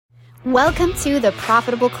Welcome to the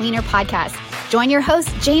Profitable Cleaner podcast. Join your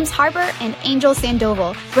hosts, James Harper and Angel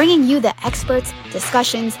Sandoval, bringing you the experts,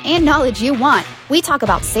 discussions, and knowledge you want. We talk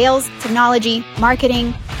about sales, technology,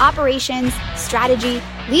 marketing, operations, strategy,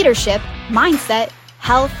 leadership, mindset,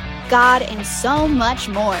 health, God, and so much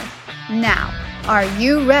more. Now, are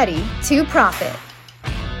you ready to profit?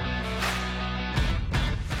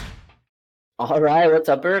 All right, what's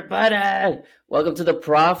up, everybody? Welcome to the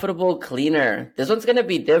Profitable Cleaner. This one's going to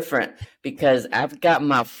be different because I've got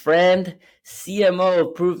my friend, CMO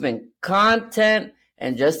of Proven Content,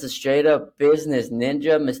 and just a straight-up business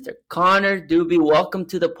ninja, Mr. Connor Dube. Welcome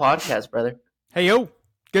to the podcast, brother. Hey, yo.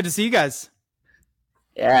 Good to see you guys.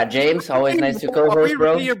 Yeah, James, always nice to co-host,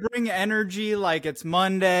 bro. Are we ready to bring energy like it's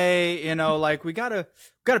Monday? You know, like we gotta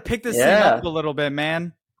pick this thing up a little bit,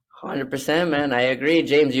 man. 100%, man. I agree.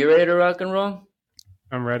 James, you ready to rock and roll?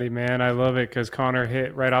 I'm ready, man. I love it because Connor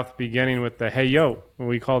hit right off the beginning with the hey, yo.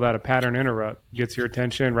 We call that a pattern interrupt. Gets your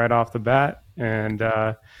attention right off the bat. And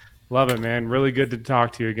love it, man. Really good to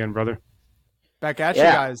talk to you again, brother. Back at you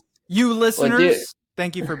guys. You listeners,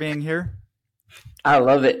 thank you for being here. I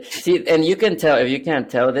love it. See, and you can tell, if you can't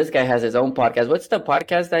tell, this guy has his own podcast. What's the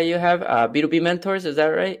podcast that you have? B2B Mentors, is that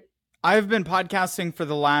right? I've been podcasting for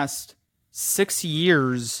the last 6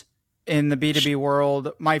 years in the B2B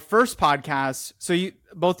world. My first podcast,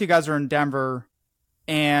 both you guys are in Denver,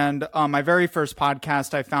 and my very first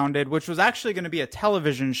podcast I founded, which was actually going to be a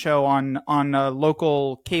television show on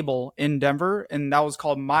local cable in Denver, and that was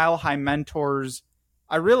called Mile High Mentors.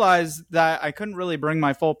 I realized that I couldn't really bring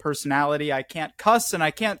my full personality. I can't cuss and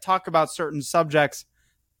I can't talk about certain subjects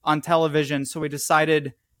on television, so we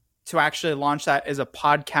decided to actually launch that as a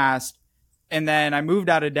podcast. And then I moved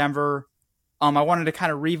out of Denver. I wanted to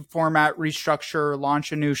kind of reformat, restructure,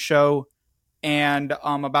 launch a new show. And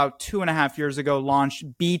about 2.5 years ago,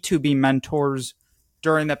 launched B2B Mentors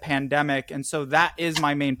during the pandemic. And so that is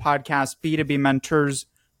my main podcast, B2B Mentors.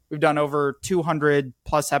 We've done over 200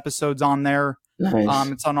 plus episodes on there.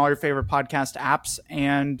 Nice. It's on all your favorite podcast apps.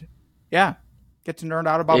 And yeah, get to nerd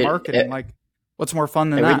out about marketing. Like, what's more fun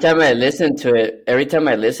than that? Every time I listen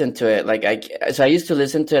to it, like I used to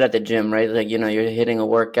listen to it at the gym, right? Like, you know, you're hitting a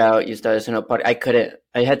workout, you start listening to a podcast.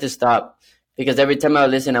 I had to stop because every time I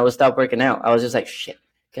would listen, I would stop working out. I was just like, shit,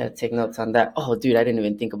 gotta take notes on that. Oh, dude, I didn't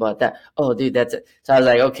even think about that. Oh, dude, that's it. So I was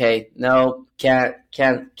like, okay, no, can't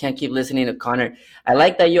keep listening to Connor. I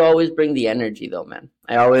like that you always bring the energy though, man.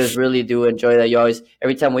 I always really do enjoy that. You always,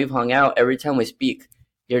 every time we've hung out, every time we speak,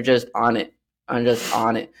 you're just on it. I'm just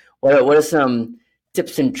on it. What are some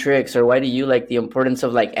tips and tricks, or why do you like the importance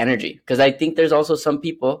of like energy? Because I think there's also some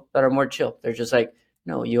people that are more chill. They're just like,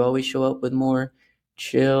 no, you always show up with more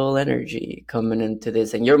chill energy coming into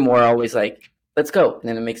this, and you're more always like, let's go. And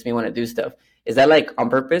then it makes me want to do stuff. Is that like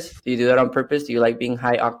on purpose? Do you do that on purpose? Do you like being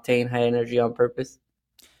high octane, high energy on purpose?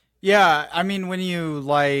 Yeah, I mean, when you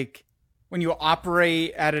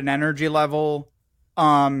operate at an energy level,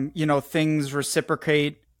 you know, things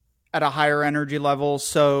reciprocate at a higher energy level.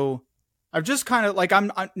 So I've just kind of like, I'm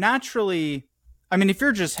naturally, I mean, if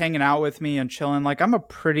you're just hanging out with me and chilling, like I'm a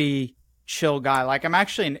pretty chill guy. Like I'm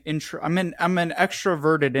actually I'm an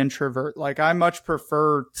extroverted introvert. Like I much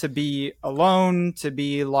prefer to be alone, to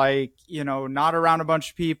be like, you know, not around a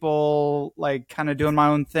bunch of people, like kind of doing my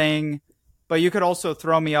own thing. But you could also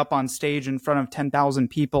throw me up on stage in front of 10,000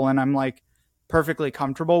 people and I'm like perfectly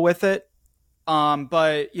comfortable with it.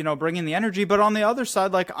 But you know, bringing the energy, but on the other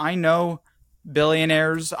side, like I know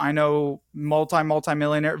billionaires, I know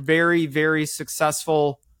multi-millionaire, very, very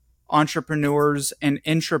successful entrepreneurs and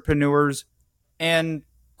intrapreneurs. And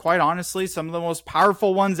quite honestly, some of the most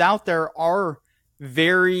powerful ones out there are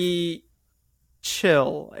very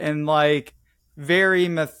chill and like very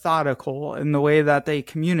methodical in the way that they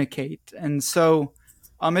communicate. And so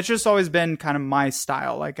it's just always been kind of my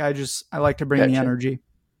style. Like I like to bring the energy.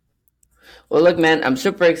 Well, look, man, I'm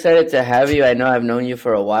super excited to have you. I know I've known you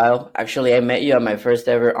for a while. Actually, I met you at my first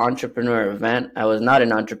ever entrepreneur event. I was not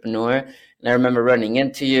an entrepreneur, and I remember running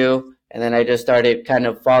into you, and then I just started kind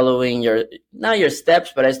of following not your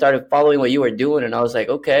steps, but I started following what you were doing, and I was like,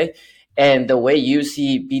 okay. And the way you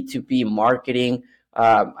see B2B marketing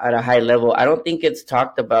at a high level, I don't think it's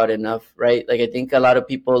talked about enough, right? Like I think a lot of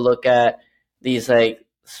people look at these like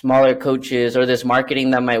smaller coaches or this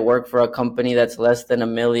marketing that might work for a company that's less than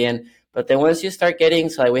 $1 million. But then once you start getting,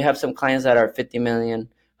 so like we have some clients that are 50 million,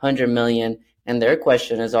 100 million, and their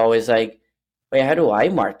question is always like, wait, how do I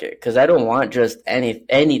market? Because I don't want just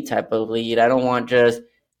any type of lead. I don't want just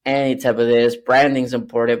any type of this. Branding's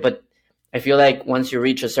important. But I feel like once you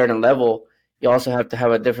reach a certain level, you also have to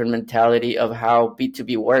have a different mentality of how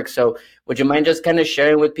B2B works. So would you mind just kind of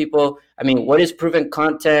sharing with people, I mean, what is Proven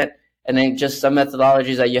Content? and then just some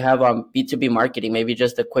methodologies that you have on B2B marketing, maybe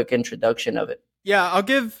just a quick introduction of it. Yeah,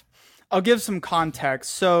 I'll give some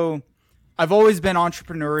context. So I've always been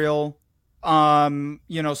entrepreneurial.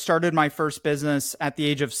 Started my first business at the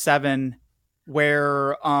age of 7,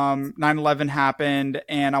 where 9/11 happened,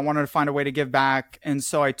 and I wanted to find a way to give back. And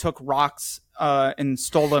so I took rocks and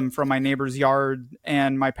stole them from my neighbor's yard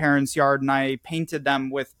and my parents' yard, and I painted them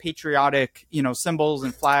with patriotic, symbols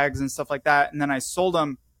and flags and stuff like that. And then I sold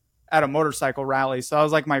them at a motorcycle rally. So that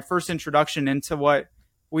was like my first introduction into what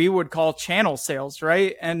we would call channel sales,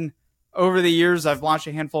 right? And over the years, I've launched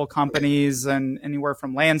a handful of companies, and anywhere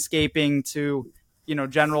from landscaping to,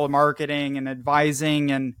 general marketing and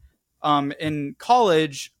advising. And in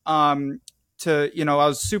college, I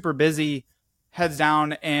was super busy, heads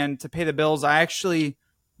down, and to pay the bills, I actually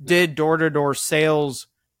did door-to-door sales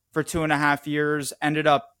for 2.5 years, ended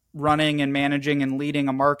up running and managing and leading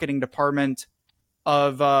a marketing department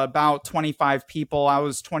of about 25 people. I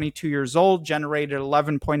was 22 years old, generated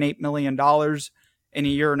 $11.8 million in a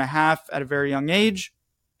year and a half at a very young age.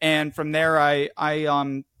 And from there, I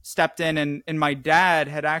stepped in, and my dad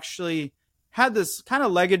had actually had this kind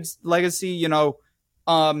of legacy,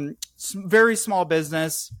 very small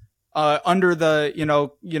business, under the,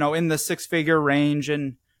 in the 6-figure range,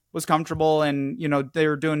 and was comfortable. And, they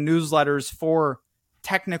were doing newsletters for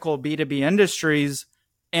technical B2B industries.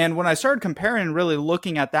 And when I started comparing and really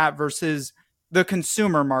looking at that versus the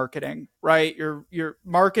consumer marketing, right? You're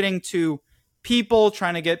marketing to people,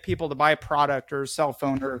 trying to get people to buy a product or a cell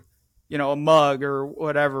phone or, a mug or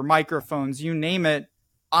whatever, microphones, you name it.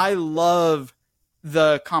 I love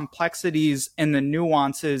the complexities and the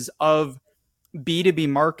nuances of B2B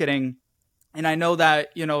marketing. And I know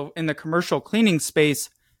that, in the commercial cleaning space,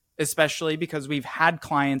 especially because we've had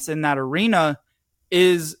clients in that arena,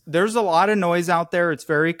 there's a lot of noise out there. It's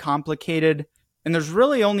very complicated. And there's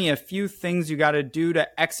really only a few things you got to do to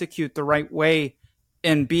execute the right way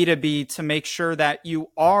in B2B to make sure that you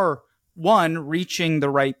are, 1, reaching the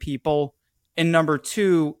right people, and number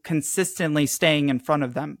 2, consistently staying in front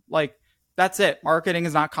of them. Like, that's it. Marketing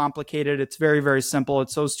is not complicated. It's very, very simple.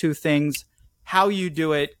 It's those 2 things. How you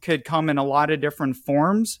do it could come in a lot of different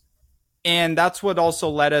forms. And that's what also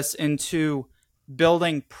led us into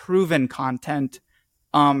building proven content,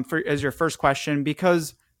 as your first question,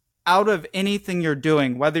 because out of anything you're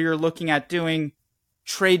doing, whether you're looking at doing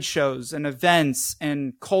trade shows and events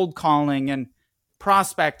and cold calling and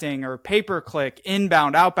prospecting or pay-per-click,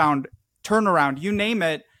 inbound, outbound, turnaround, you name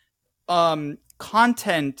it,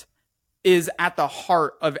 content is at the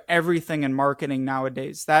heart of everything in marketing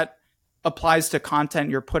nowadays. That applies to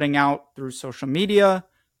content you're putting out through social media,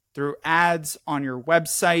 through ads on your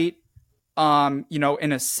website,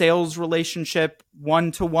 in a sales relationship,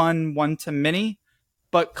 one-to-one, one-to-many.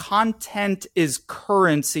 But content is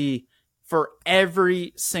currency for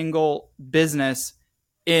every single business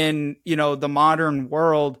in, the modern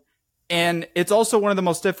world. And it's also one of the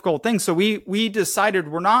most difficult things. So we decided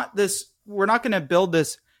we're not going to build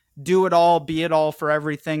this do it all, be it all for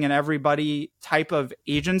everything and everybody type of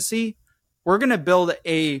agency. We're going to build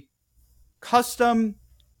a custom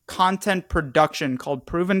content production called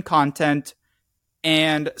Proven Content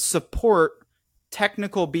and support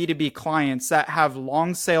technical B2B clients that have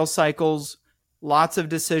long sales cycles, lots of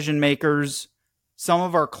decision makers. Some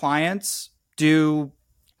of our clients do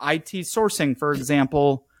IT sourcing, for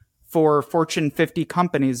example, for Fortune 50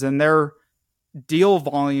 companies, and their deal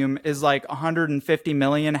volume is like 150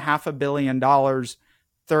 million, $500 million,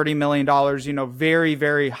 $30 million, very,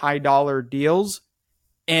 very high dollar deals.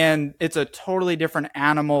 And it's a totally different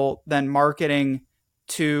animal than marketing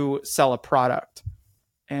to sell a product.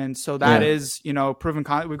 And so that is, proven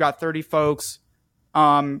content. We've got 30 folks.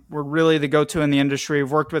 We're really the go-to in the industry.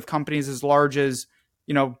 We've worked with companies as large as,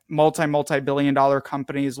 multi-billion dollar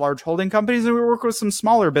companies, large holding companies, and we work with some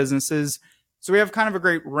smaller businesses. So we have kind of a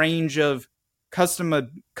great range of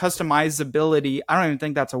customizability. I don't even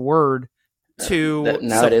think that's a word to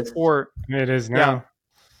support. It is now. Yeah,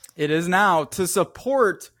 it is now to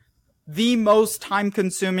support the most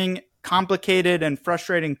time-consuming, complicated, and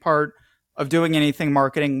frustrating part of doing anything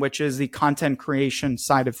marketing, which is the content creation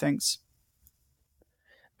side of things.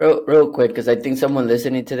 Real quick, because I think someone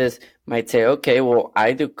listening to this might say, okay, well,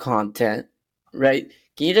 I do content, right?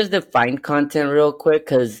 Can you just define content real quick?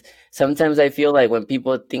 Because sometimes I feel like when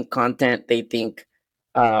people think content, they think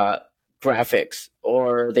graphics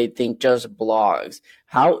or they think just blogs.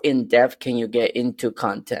 How in depth can you get into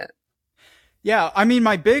content? Yeah, I mean,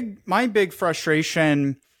 my big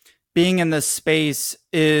frustration being in this space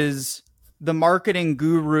is the marketing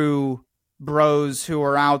guru bros who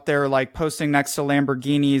are out there like posting next to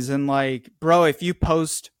Lamborghinis and like, bro, if you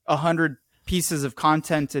post 100 pieces of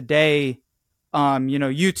content a day,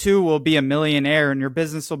 you too will be a millionaire and your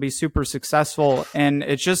business will be super successful. And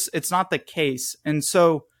it's not the case. And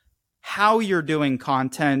so how you're doing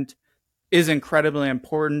content is incredibly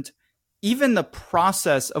important. Even the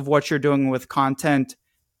process of what you're doing with content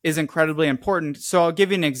is incredibly important. So I'll give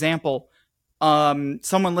you an example.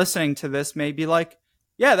 Someone listening to this may be like,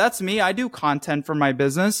 yeah, that's me. I do content for my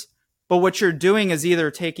business. But what you're doing is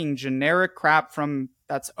either taking generic crap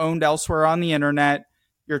that's owned elsewhere on the internet.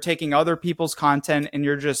 You're taking other people's content and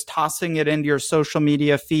you're just tossing it into your social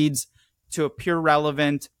media feeds to appear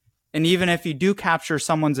relevant. And even if you do capture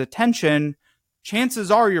someone's attention,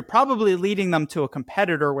 chances are you're probably leading them to a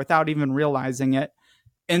competitor without even realizing it.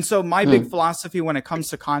 And so my big philosophy when it comes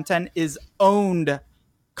to content is owned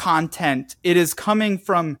content. It is coming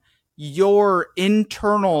from your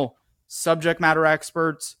internal subject matter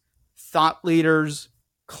experts, thought leaders,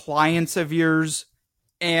 clients of yours.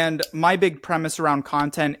 And my big premise around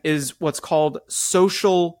content is what's called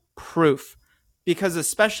social proof. Because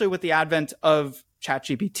especially with the advent of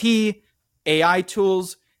ChatGPT, AI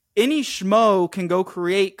tools, any schmo can go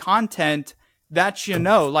create content that,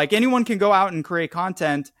 like anyone can go out and create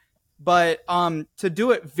content, but to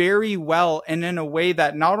do it very well and in a way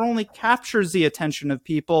that not only captures the attention of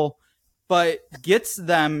people, but gets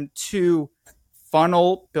them to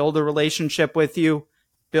build a relationship with you,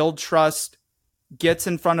 build trust, gets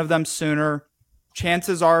in front of them sooner.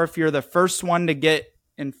 Chances are if you're the first one to get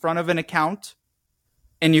in front of an account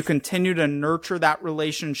and you continue to nurture that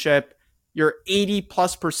relationship, you're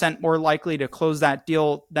 80+% more likely to close that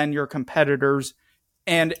deal than your competitors.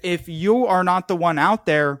 And if you are not the one out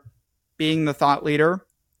there being the thought leader,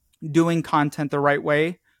 doing content the right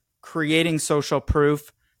way, creating social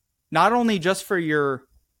proof, not only just for your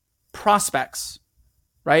prospects,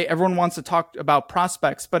 right? Everyone wants to talk about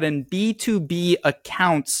prospects, but in B2B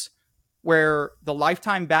accounts where the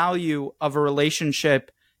lifetime value of a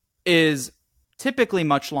relationship is typically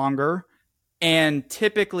much longer and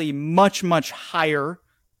typically much, much higher,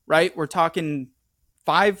 right? We're talking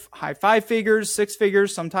high five figures, 6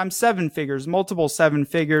 figures, sometimes 7 figures, multiple 7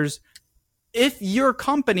 figures. If your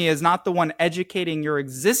company is not the one educating your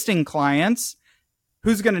existing clients,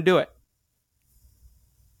 who's going to do it?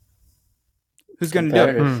 Who's going to do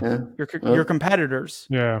it? Yeah. Your competitors.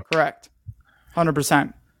 Yeah. Correct.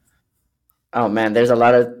 100%. Oh man, there's a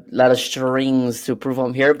lot of strings to prove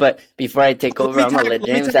them here. But before I take over, I'm gonna let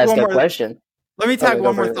James ask a question. Let me tag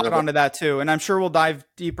one more thought onto that too. And I'm sure we'll dive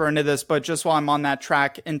deeper into this, but just while I'm on that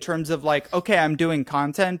track in terms of like, okay, I'm doing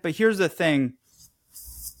content, but here's the thing.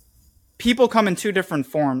 People come in 2 different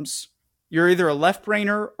forms. You're either a left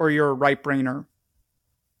brainer or you're a right brainer.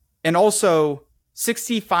 And also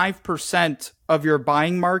 65% of your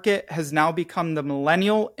buying market has now become the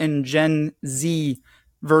millennial and Gen Z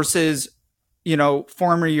versus,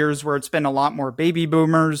 former years where it's been a lot more baby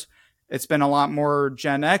boomers. It's been a lot more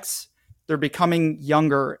Gen X. They're becoming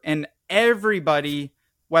younger, and everybody,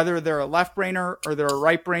 whether they're a left brainer or they're a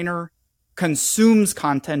right brainer, consumes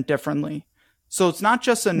content differently. So it's not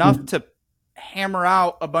just enough to hammer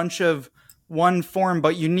out a bunch of one form,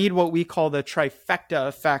 but you need what we call the trifecta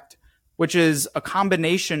effect, which is a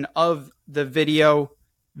combination of the video,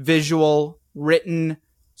 visual, written,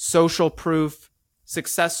 social proof,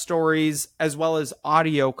 success stories, as well as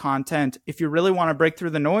audio content if you really want to break through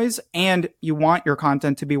the noise and you want your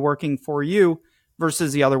content to be working for you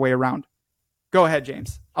versus the other way around. Go ahead,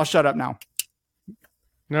 James. I'll shut up now.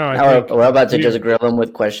 No, we're about to just grill him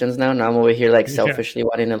with questions now. Now I'm over here like selfishly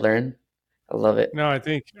wanting to learn. I love it. No, I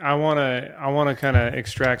think I want to kind of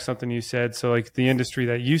extract something you said. So like the industry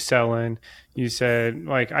that you sell in, you said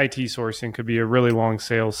like IT sourcing could be a really long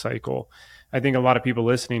sales cycle. I think a lot of people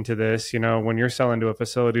listening to this, when you're selling to a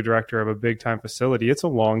facility director of a big time facility, it's a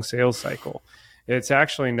long sales cycle. It's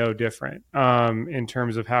actually no different in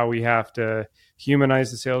terms of how we have to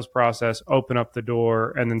humanize the sales process, open up the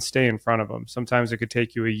door, and then stay in front of them. Sometimes it could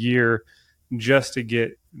take you a year just to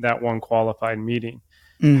get that one qualified meeting.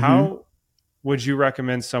 Mm-hmm. How would you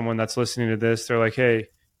recommend someone that's listening to this? They're like, hey,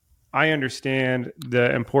 I understand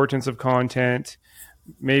the importance of content.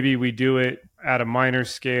 Maybe we do it at a minor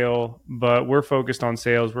scale, but we're focused on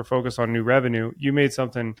sales. We're focused on new revenue. You made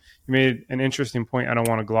an interesting point I don't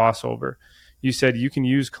want to gloss over. You said you can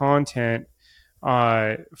use content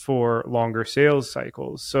for longer sales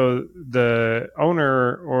cycles. So the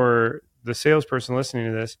owner or the salesperson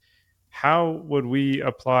listening to this, how would we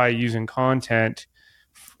apply using content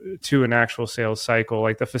to an actual sales cycle?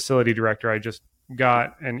 Like the facility director I just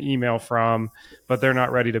got an email from, but they're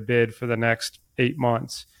not ready to bid for the next 8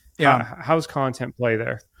 months. How's content play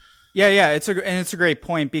there? Yeah. It's a great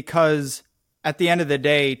point, because at the end of the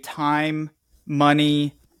day, time,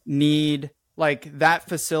 money, need, like that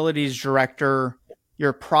facilities director,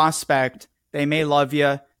 your prospect, they may love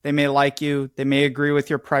you, they may like you, they may agree with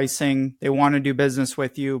your pricing, they want to do business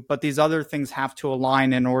with you, but these other things have to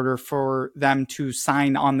align in order for them to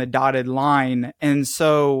sign on the dotted line. And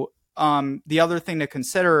so the other thing to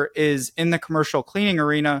consider is, in the commercial cleaning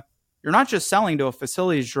arena, you're not just selling to a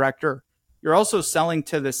facilities director, you're also selling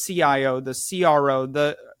to the CIO, the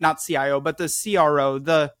CRO, not CIO, but the CRO,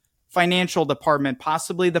 the financial department,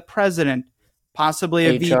 possibly the president, possibly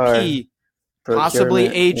a HR, VP,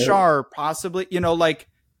 possibly HR, possibly, like,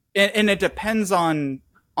 and it depends on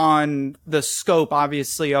the scope,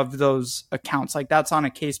 obviously, of those accounts. Like, that's on a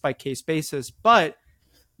case by case basis, but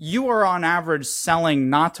you are on average selling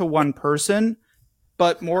not to one person,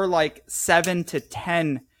 but more like 7 to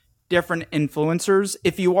 10 different influencers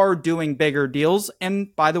if you are doing bigger deals.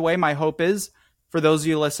 And by the way, my hope is, for those of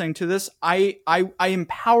you listening to this, I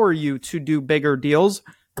empower you to do bigger deals,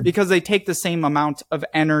 because they take the same amount of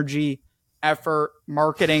energy, effort,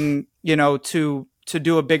 marketing, to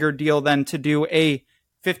do a bigger deal than to do a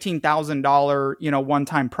 $15,000,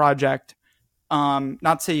 one-time project. Not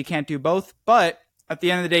to say you can't do both, but at the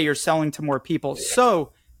end of the day, you're selling to more people.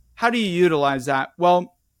 So how do you utilize that?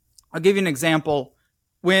 Well, I'll give you an example.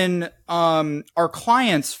 When our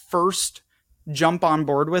clients first jump on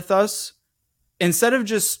board with us, instead of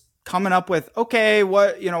just coming up with, okay,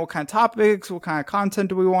 what kind of topics, what kind of content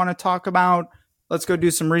do we want to talk about? Let's go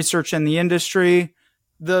do some research in the industry.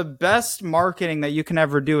 The best marketing that you can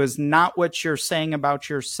ever do is not what you're saying about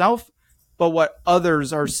yourself, but what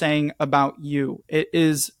others are saying about you. It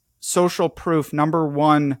is social proof, number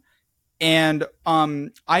one. And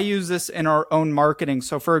I use this in our own marketing.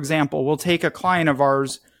 So for example, we'll take a client of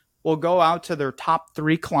ours, we'll go out to their top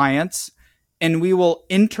 3 clients, and we will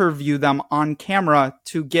interview them on camera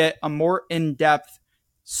to get a more in-depth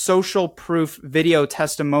social proof video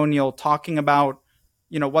testimonial, talking about,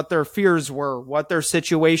 what their fears were, what their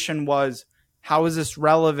situation was, how is this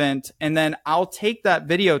relevant? And then I'll take that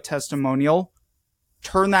video testimonial,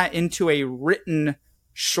 turn that into a written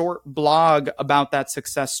short blog about that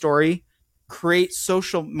success story, create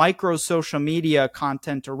micro social media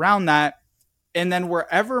content around that. And then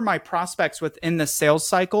wherever my prospects within the sales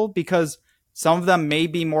cycle, because some of them may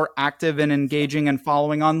be more active and engaging and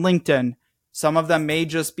following on LinkedIn, some of them may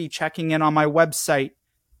just be checking in on my website.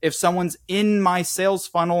 If someone's in my sales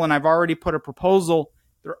funnel and I've already put a proposal,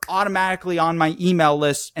 they're automatically on my email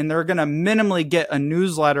list, and they're going to minimally get a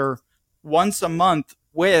newsletter once a month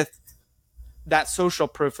with that social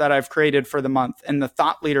proof that I've created for the month, and the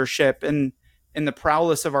thought leadership and the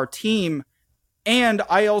prowess of our team. And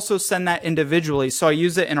I also send that individually. So I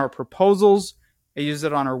use it in our proposals. I use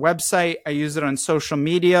it on our website. I use it on social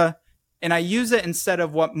media. And I use it instead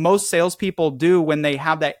of what most salespeople do when they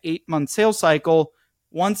have that 8-month sales cycle,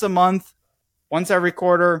 once a month, once every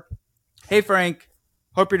quarter. Hey, Frank,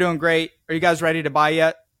 hope you're doing great. Are you guys ready to buy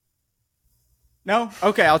yet? No?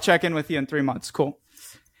 Okay, I'll check in with you in 3 months. Cool.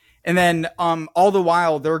 And then all the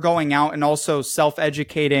while, they're going out and also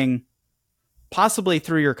self-educating, possibly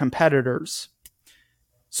through your competitors.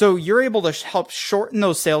 So you're able to help shorten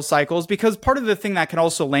those sales cycles, because part of the thing that can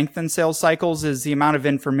also lengthen sales cycles is the amount of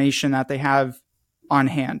information that they have on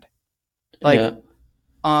hand. Like,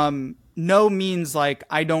 no means like,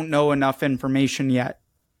 I don't know enough information yet.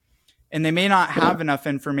 And they may not have enough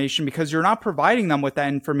information because you're not providing them with that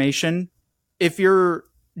information. If you're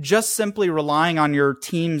just simply relying on your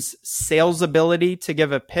team's sales ability to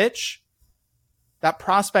give a pitch, that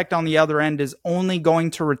prospect on the other end is only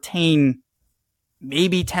going to retain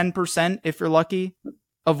maybe 10%, if you're lucky,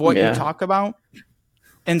 of what you talk about.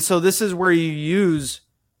 And so this is where you use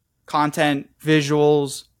content,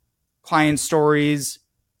 visuals, client stories,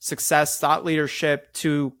 success, thought leadership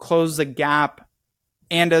to close the gap,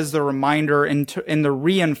 and as the reminder and the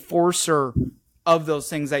reinforcer of those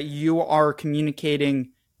things that you are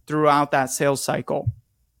communicating throughout that sales cycle.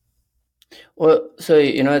 Well, so,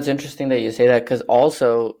 it's interesting that you say that, because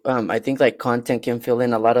also I think like content can fill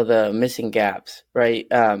in a lot of the missing gaps, right?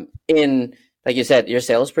 In, like you said, your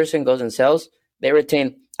salesperson goes and sells, they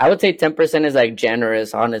retain, I would say 10% is like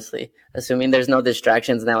generous, honestly, assuming there's no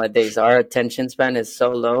distractions nowadays. Our attention span is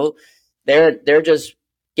so low. They're just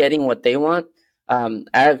getting what they want.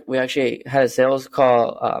 We actually had a sales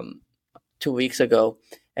call 2 weeks ago,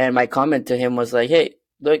 and my comment to him was like, hey,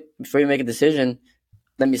 look, before you make a decision,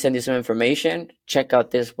 let me send you some information. Check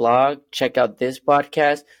out this blog, check out this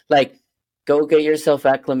podcast. Like, go get yourself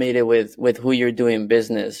acclimated with who you're doing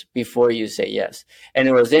business before you say yes. And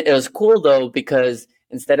it was cool though, because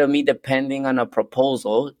instead of me depending on a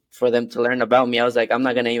proposal for them to learn about me, I was like, I'm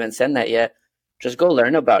not going to even send that yet. Just go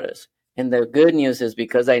learn about us. And the good news is,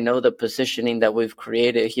 because I know the positioning that we've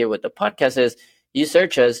created here with the podcast is, you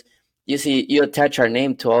search us, you attach our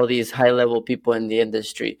name to all these high level people in the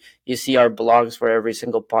industry. You see our blogs for every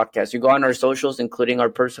single podcast. You go on our socials, including our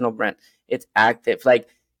personal brand. It's active. Like,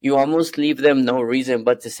 you almost leave them no reason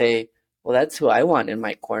but to say, well, that's who I want in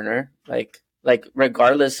my corner. Like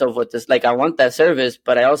regardless of what this, like, I want that service,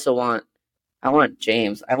 but I want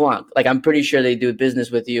James. I'm pretty sure they do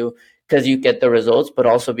business with you because you get the results, but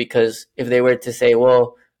also because if they were to say,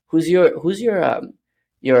 well, who's your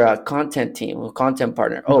content team or content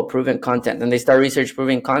partner? Oh, Proven Content. And they start research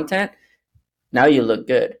Proven Content. Now you look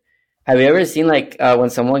good. Have you ever seen when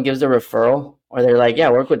someone gives a referral, or they're like,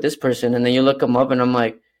 yeah, work with this person, and then you look them up and I'm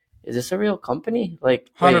like, is this a real company?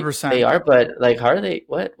 Like, 100%. They are, but like, how are they?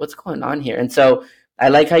 What's going on here? And so I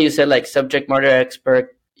like how you said, like, subject matter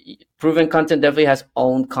expert. Proven Content definitely has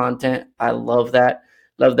own content. I love that.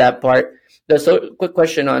 Love that part. So quick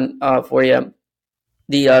question for you.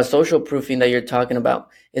 The social proofing that you're talking about,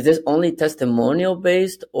 is this only testimonial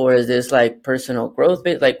based, or is this like personal growth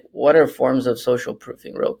based? Like, what are forms of social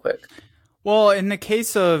proofing, real quick? Well, in the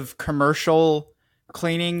case of commercial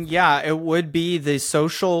cleaning, yeah, it would be the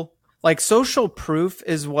social proof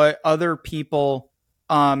is what other people,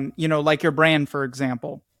 like your brand, for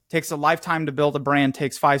example, takes a lifetime to build a brand,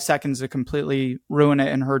 takes 5 seconds to completely ruin it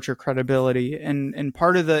and hurt your credibility. And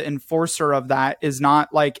part of the enforcer of that is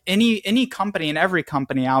not like any company, and every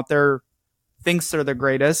company out there thinks they're the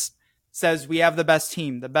greatest, says we have the best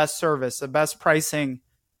team, the best service, the best pricing,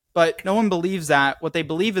 but no one believes that. What they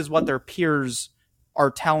believe is what their peers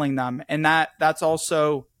are telling them. And that's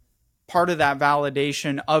also part of that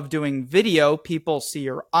validation of doing video. People see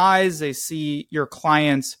your eyes, they see your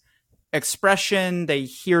client's expression, they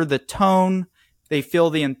hear the tone, they feel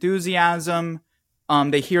the enthusiasm,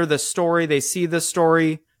 they hear the story, they see the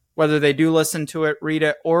story, whether they do listen to it, read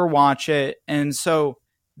it, or watch it. And so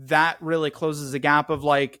that really closes the gap of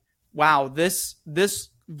like, wow, this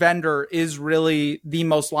vendor is really the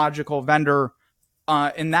most logical vendor.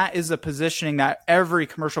 And that is a positioning that every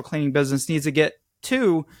commercial cleaning business needs to get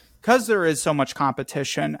to, because there is so much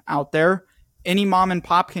competition out there. Any mom and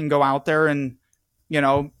pop can go out there and,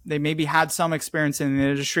 they maybe had some experience in the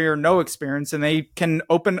industry or no experience, and they can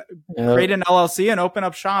create an LLC and open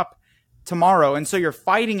up shop tomorrow. And so you're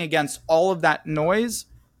fighting against all of that noise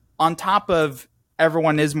on top of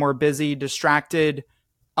everyone is more busy, distracted,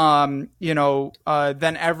 than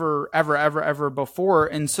ever before.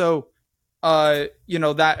 And so,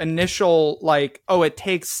 that initial, like, oh, it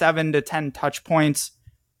takes 7 to 10 touch points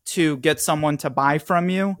to get someone to buy from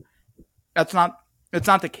you. It's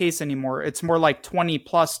not the case anymore. It's more like 20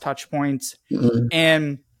 plus touch points. Mm-hmm.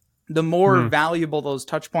 And the more valuable those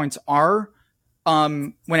touch points are,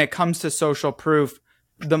 when it comes to social proof,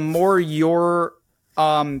 the more your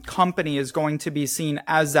company is going to be seen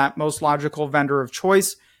as that most logical vendor of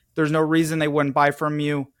choice. There's no reason they wouldn't buy from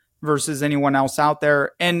you versus anyone else out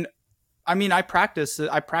there. And I mean, I practice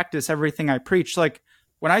everything I preach. Like,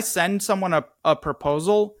 when I send someone a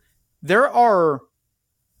proposal, there are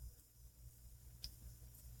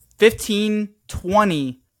 15,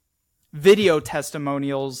 20 video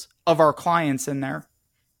testimonials of our clients in there.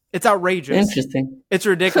 It's outrageous. Interesting. It's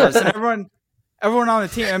ridiculous. And everyone on the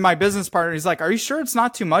team and my business partner, he's like, are you sure it's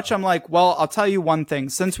not too much? I'm like, well, I'll tell you one thing.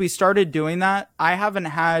 Since we started doing that, I haven't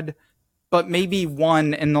had but maybe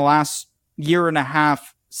one in the last year and a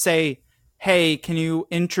half say, hey, can you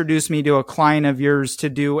introduce me to a client of yours to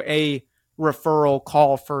do a referral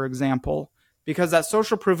call, for example? Because that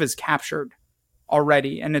social proof is captured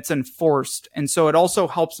already and it's enforced. And so it also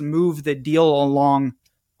helps move the deal along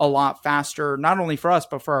a lot faster, not only for us,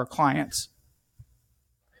 but for our clients.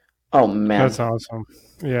 Oh, man. That's awesome.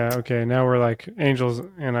 Yeah. Okay. Now we're like, Angels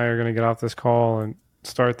and I are going to get off this call and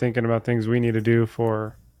start thinking about things we need to do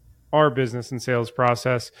for our business and sales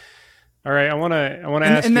process. All right. I want to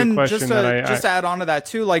ask you a question. Just to add on to that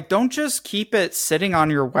too, like, don't just keep it sitting on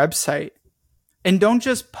your website and don't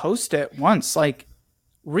just post it once. Like,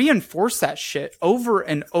 reinforce that shit over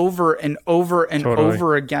and over and over and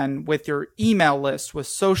over again with your email list, with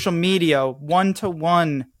social media,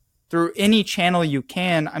 one-to-one, through any channel you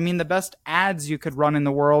can. I mean, the best ads you could run in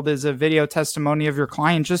the world is a video testimony of your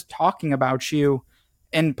client just talking about you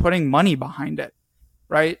and putting money behind it.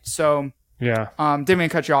 Right. So, yeah. Didn't mean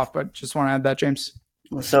to cut you off, but just want to add that, James.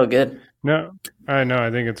 So good. No, I know.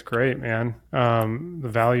 I think it's great, man. The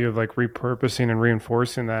value of like repurposing and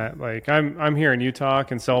reinforcing that. Like, I'm hearing you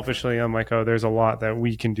talk, and selfishly, I'm like, oh, there's a lot that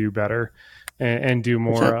we can do better and do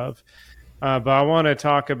more of. But I want to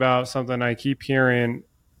talk about something I keep hearing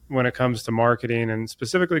when it comes to marketing and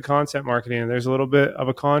specifically content marketing. And there's a little bit of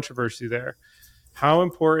a controversy there. How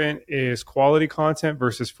important is quality content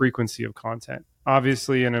versus frequency of content?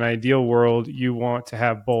 Obviously, in an ideal world, you want to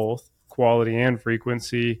have both quality and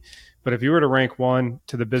frequency. But if you were to rank one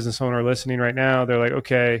to the business owner listening right now, they're like,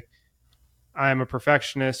 okay, I'm a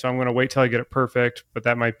perfectionist, so I'm going to wait till I get it perfect. But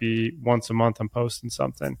that might be once a month I'm posting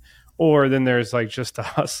something. Or then there's like just a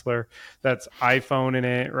hustler that's iPhoning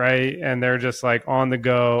it, right? And they're just like on the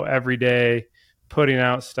go every day, putting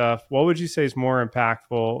out stuff. What would you say is more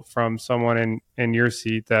impactful from someone in your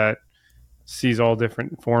seat that sees all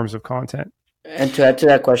different forms of content? And to add to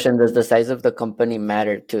that question, does the size of the company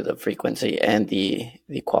matter to the frequency and the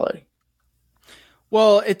quality?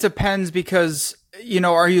 Well, it depends because,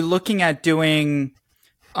 are you looking at doing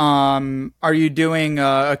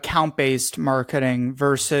account-based marketing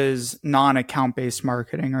versus non-account-based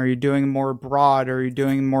marketing? Are you doing more broad? Are you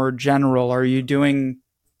doing more general? Are you doing,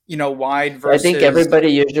 wide versus... I think everybody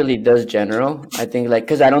usually does general. I think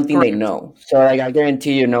because I don't think they know. So I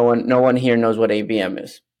guarantee you no one here knows what ABM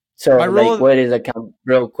is. So what is account,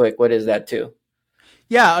 real quick, what is that too?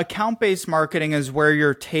 Yeah, account-based marketing is where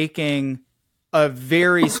you're taking a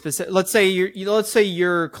very specific, let's say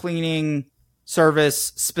you're cleaning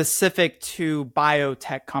service specific to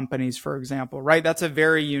biotech companies, for example, right? That's a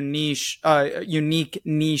very unique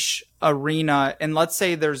niche arena. And let's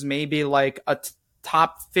say there's maybe like a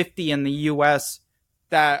top 50 in the US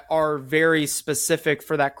that are very specific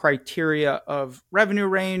for that criteria of revenue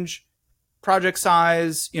range, project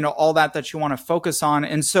size, all that you want to focus on.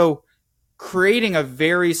 And so creating a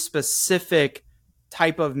very specific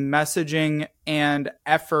type of messaging and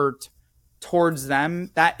effort towards them,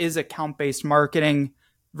 that is account-based marketing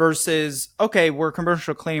versus, okay, we're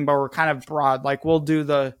commercial cleaning, but we're kind of broad. Like we'll do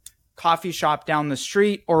the coffee shop down the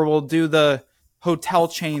street, or we'll do the hotel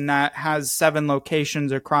chain that has 7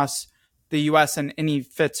 locations across the US and any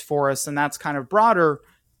fits for us. And that's kind of broader.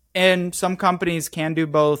 And some companies can do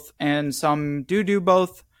both and some do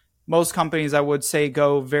both. Most companies, I would say,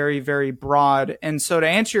 go very, very broad. And so to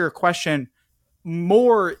answer your question,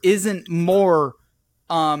 more isn't more,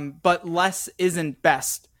 but less isn't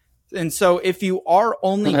best. And so if you are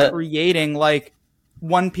only creating like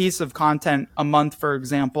one piece of content a month, for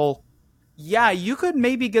example, yeah, you could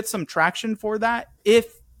maybe get some traction for that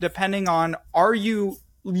if, depending on, are you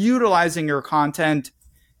utilizing your content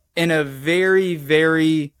in a very,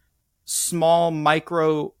 very small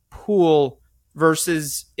micro pool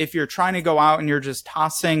versus if you're trying to go out and you're just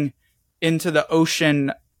tossing into the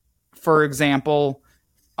ocean, for example,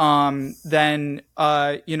 then,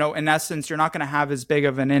 in essence, you're not going to have as big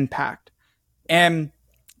of an impact. And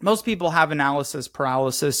most people have analysis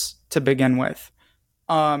paralysis to begin with.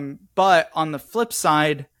 But on the flip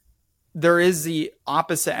side, there is the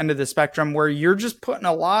opposite end of the spectrum where you're just putting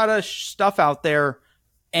a lot of stuff out there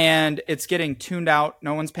and it's getting tuned out.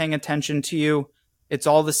 No one's paying attention to you. It's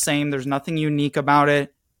all the same. There's nothing unique about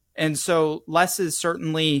it. And so less is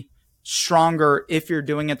certainly stronger if you're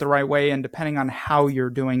doing it the right way and depending on how you're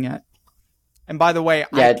doing it. And by the way,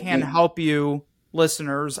 I can help you,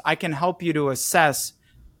 listeners, I can help you to assess,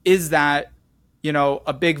 is that,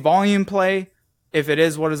 a big volume play? If it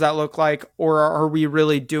is, what does that look like? Or are we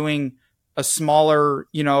really doing a smaller,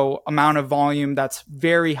 amount of volume that's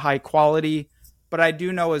very high quality? But I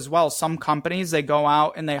do know as well, some companies, they go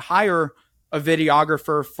out and they hire a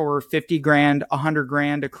videographer for 50 grand, 100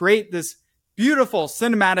 grand to create this beautiful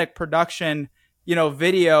cinematic production,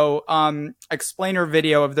 video, explainer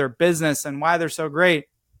video of their business and why they're so great.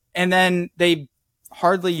 And then they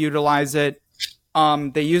hardly utilize it.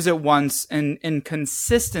 They use it once, and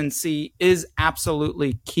consistency is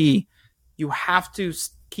absolutely key. You have to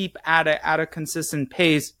keep at it at a consistent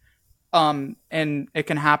pace. And it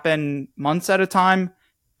can happen months at a time.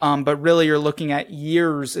 But really you're looking at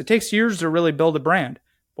years. It takes years to really build a brand.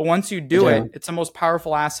 But once you do it, it's the most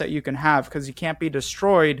powerful asset you can have because you can't be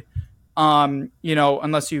destroyed,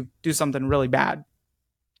 unless you do something really bad.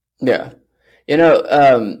 Yeah.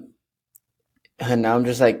 And now I'm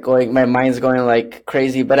just like my mind's going like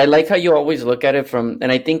crazy, but I like how you always look at it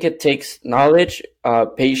and I think it takes knowledge,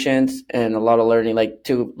 patience, and a lot of learning, like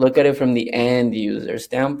to look at it from the end user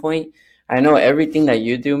standpoint. I know everything that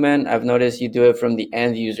you do, man, I've noticed you do it from the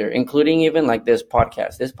end user, including even like this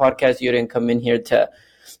podcast. This podcast, you didn't come in here to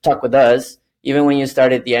talk with us. Even when you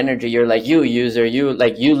started the energy, you're like, you user, you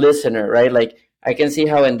listener, right? Like I can see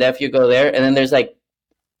how in depth you go there. And then there's like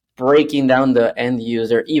breaking down the end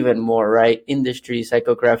user even more, right? Industry,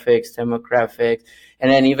 psychographics, demographics. And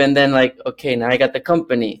then even then like, okay, now I got the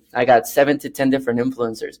company. I got 7 to 10 different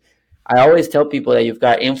influencers. I always tell people that you've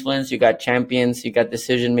got influence, you got champions, you got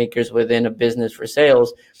decision makers within a business for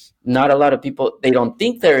sales. Not a lot of people, they don't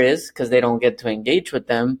think there is because they don't get to engage with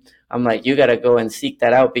them. I'm like, you got to go and seek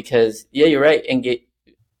that out because, yeah, you're right. Engage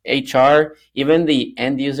HR, even the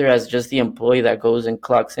end user as just the employee that goes and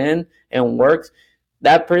clocks in and works,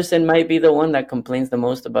 that person might be the one that complains the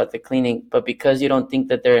most about the cleaning. But because you don't think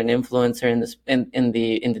that they're an influencer in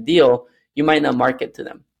the deal, you might not market to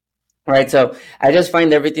them. Right. So I just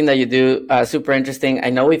find everything that you do super interesting. I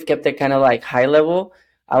know we've kept it kind of like high level.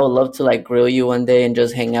 I would love to like grill you one day and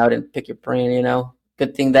just hang out and pick your brain, you know.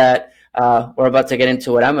 Good thing that we're about to get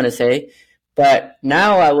into what I'm going to say. But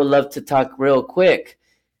now I would love to talk real quick.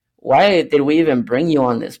 Why did we even bring you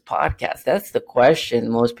on this podcast? That's the question.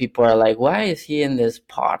 Most people are like, why is he in this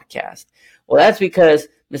podcast? Well, that's because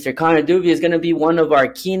Mr. Connor Dube is going to be one of our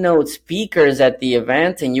keynote speakers at the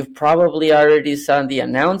event, and you've probably already saw the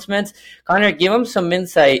announcements. Connor, give them some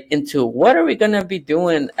insight into what are we going to be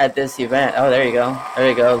doing at this event. Oh, there you go. There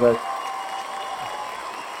you go. Look.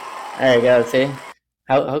 There you go. See?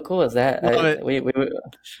 How cool is that?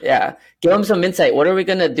 Yeah. Give them some insight. What are we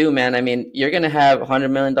going to do, man? I mean, you're going to have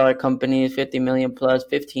 $100 million companies, 50 million plus,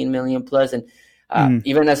 15 million plus, and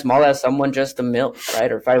even as small as someone just a mil,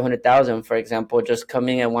 right? Or 500,000, for example, just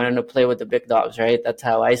coming and wanting to play with the big dogs, right? That's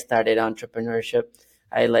how I started entrepreneurship.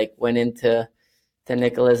 I like went into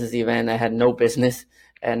Nicholas's event. I had no business.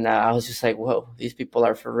 And I was just like, whoa, these people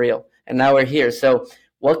are for real. And now we're here. So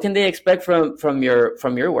what can they expect from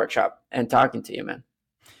your workshop and talking to you, man?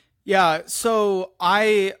 Yeah. So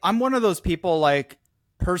I'm one of those people, like,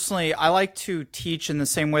 personally, I like to teach in the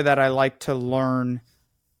same way that I like to learn.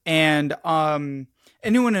 And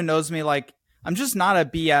anyone who knows me, like, I'm just not a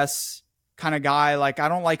BS kind of guy. Like, I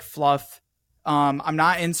don't like fluff. I'm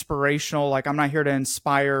not inspirational. Like, I'm not here to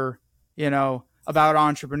inspire, about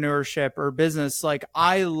entrepreneurship or business. Like,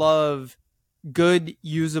 I love good,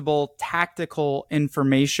 usable, tactical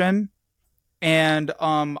information. And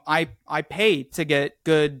I pay to get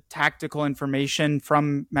good tactical information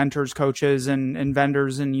from mentors, coaches, and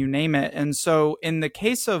vendors, and you name it. And so in the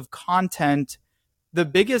case of content, the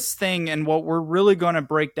biggest thing, and what we're really going to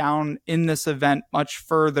break down in this event much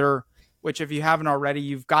further, which if you haven't already,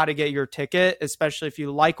 you've got to get your ticket, especially if you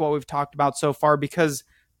like what we've talked about so far, because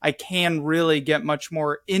I can really get much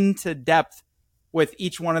more into depth with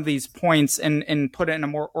each one of these points and put it in a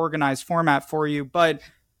more organized format for you. But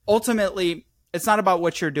ultimately, it's not about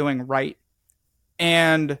what you're doing right.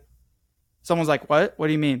 And someone's like, what? What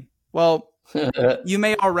do you mean? Well, you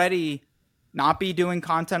may already not be doing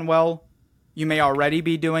content well. You may already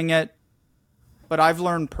be doing it. But I've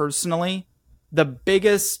learned personally, the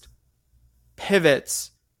biggest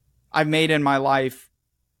pivots I've made in my life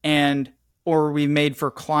or we've made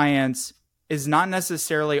for clients is not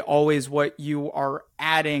necessarily always what you are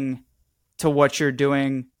adding to what you're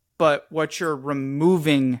doing, but what you're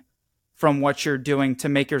removing from what you're doing to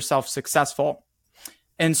make yourself successful.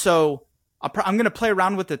 And so I'm going to play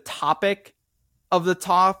around with the topic of the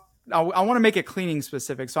talk. I want to make it cleaning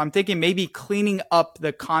specific. So I'm thinking maybe cleaning up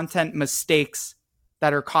the content mistakes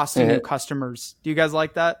that are costing you customers. Do you guys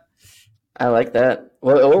like that? I like that.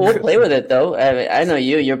 We'll play with it though. I know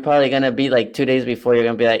you're probably going to be like 2 days before you're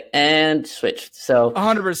going to be like, and switched. So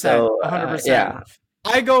 100%. 100%. Yeah.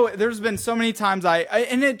 There's been so many times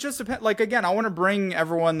and it just depends. Like, again, I want to bring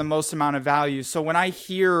everyone the most amount of value. So when I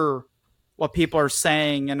hear what people are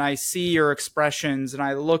saying and I see your expressions and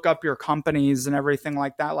I look up your companies and everything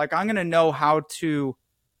like that, like, I'm going to know how to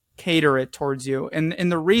cater it towards you.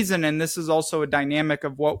 And the reason, and this is also a dynamic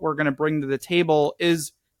of what we're going to bring to the table,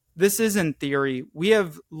 is this isn't theory. We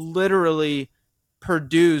have literally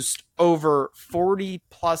produced over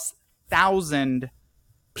 40,000+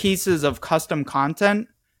 pieces of custom content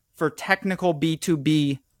for technical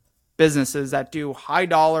B2B businesses that do high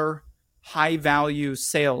dollar, high value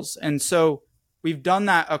sales. And so we've done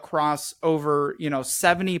that across over,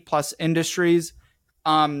 70+ industries.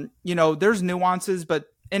 There's nuances, but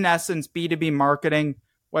in essence, B2B marketing,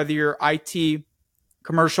 whether you're IT,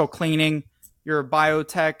 commercial cleaning, you're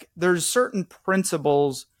biotech, there's certain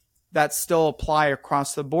principles that still apply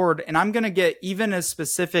across the board. And I'm going to get even as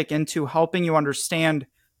specific into helping you understand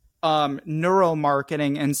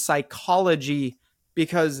neuromarketing and psychology,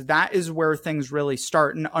 because that is where things really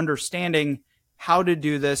start, and understanding how to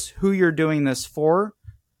do this, who you're doing this for.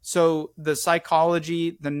 So the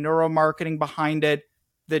psychology, the neuromarketing behind it,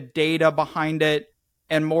 the data behind it,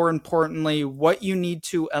 and more importantly, what you need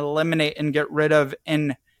to eliminate and get rid of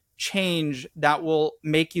and change that will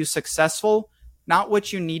make you successful, not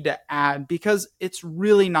what you need to add, because it's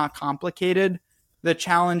really not complicated. The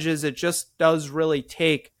challenge is it just does really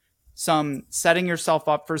take some setting yourself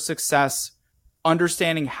up for success,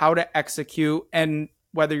 understanding how to execute, and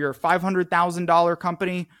whether you're a $500,000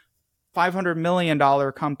 company, $500 million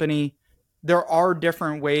company, there are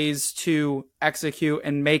different ways to execute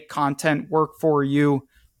and make content work for you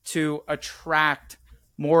to attract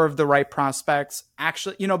more of the right prospects.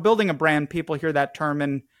 Actually, building a brand, people hear that term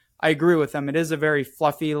and I agree with them. It is a very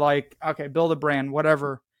fluffy, like, okay, build a brand,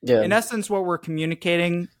 whatever. Yeah. In essence, what we're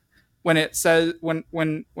communicating when it says,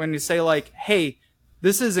 when you say like, hey,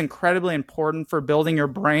 this is incredibly important for building your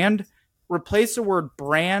brand, replace the word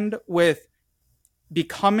brand with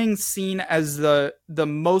becoming seen as the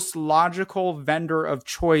most logical vendor of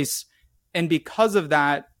choice. And because of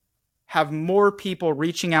that, have more people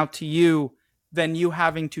reaching out to you than you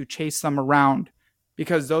having to chase them around,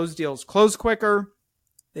 because those deals close quicker.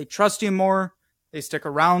 They trust you more. They stick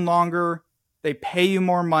around longer. They pay you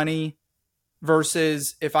more money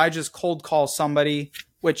versus if I just cold call somebody,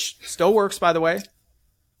 which still works, by the way,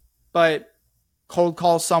 but cold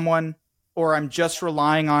call someone, or I'm just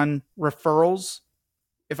relying on referrals.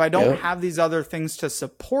 If I don't have these other things to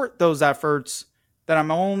support those efforts, then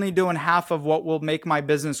I'm only doing half of what will make my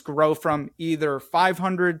business grow from either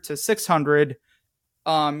 500 to 600,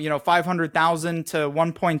 500,000 to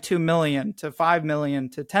 1.2 million to 5 million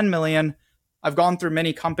to 10 million. I've gone through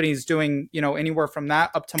many companies doing, anywhere from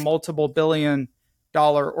that up to multiple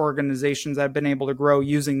 $billion-dollar organizations that have been able to grow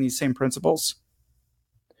using these same principles.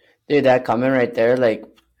 Dude, that comment right there, like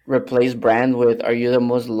replace brand with, are you the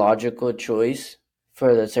most logical choice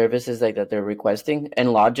for the services like that they're requesting?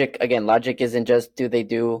 And logic isn't just, do they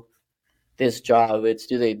do this job? It's,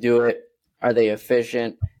 do they do it? Are they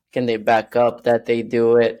efficient? Can they back up that they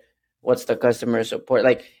do it? What's the customer support?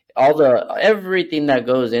 Like everything that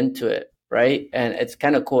goes into it, right? And it's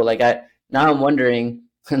kind of cool. Like now I'm wondering,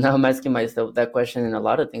 now I'm asking myself that question in a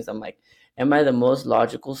lot of things. I'm like, am I the most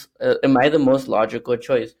logical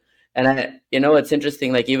choice? And it's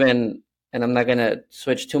interesting, like even, and I'm not going to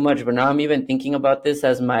switch too much, but now I'm even thinking about this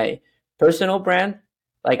as my personal brand.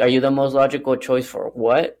 Like, are you the most logical choice for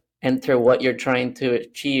what? Enter what you're trying to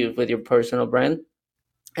achieve with your personal brand.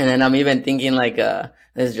 And then I'm even thinking like,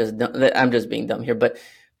 I'm just being dumb here, but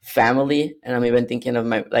family. And I'm even thinking of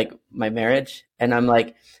my marriage. And I'm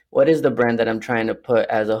like, what is the brand that I'm trying to put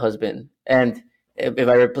as a husband? And if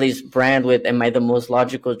I replace brand with, am I the most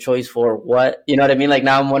logical choice for what? You know what I mean? Like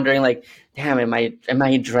now I'm wondering like, damn, am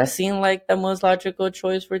I dressing like the most logical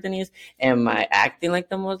choice for Denise? Am I acting like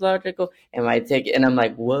the most logical? And I'm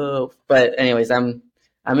like, whoa. But anyways, I'm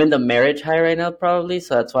in the marriage high right now, probably.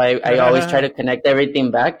 So that's why I always try to connect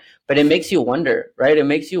everything back. But it makes you wonder, right? It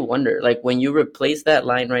makes you wonder, like when you replace that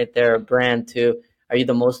line right there, brand to, are you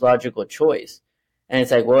the most logical choice? And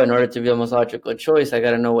it's like, well, in order to be the most logical choice, I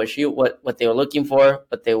got to know what they were looking for,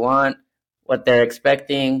 what they want, what they're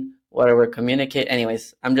expecting, what we're communicating.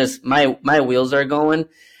 Anyways, I'm just, my wheels are going,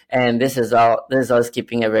 and this is us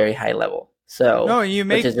keeping a very high level. So no,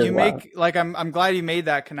 I'm glad you made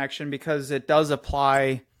that connection, because it does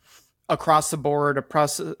apply across the board,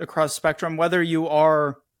 across spectrum, whether you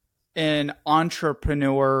are an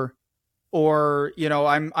entrepreneur or,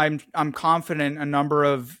 I'm confident a number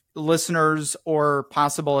of listeners or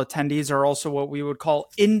possible attendees are also what we would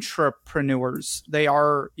call intrapreneurs. They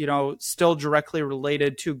are, still directly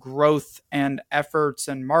related to growth and efforts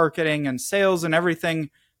and marketing and sales and everything,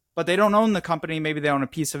 but they don't own the company. Maybe they own a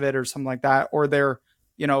piece of it or something like that, or they're,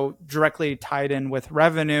 directly tied in with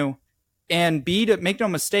revenue. And make no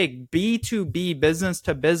mistake, B2B, business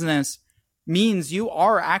to business, means you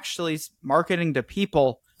are actually marketing to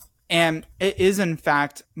people. And it is, in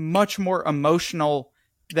fact, much more emotional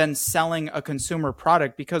than selling a consumer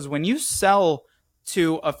product, because when you sell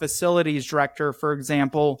to a facilities director, for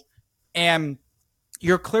example, and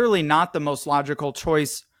you're clearly not the most logical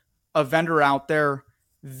choice of vendor out there,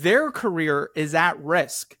 their career is at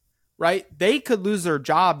risk, right? They could lose their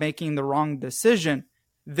job making the wrong decision.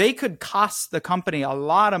 They could cost the company a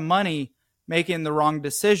lot of money making the wrong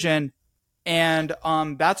decision. And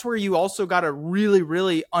that's where you also got to really,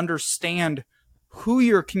 really understand who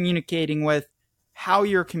you're communicating with, how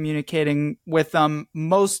you're communicating with them.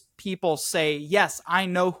 Most people say, yes, I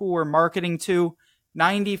know who we're marketing to.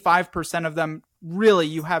 95% of them, really,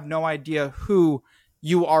 you have no idea who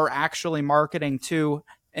you are actually marketing to.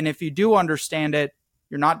 And if you do understand it,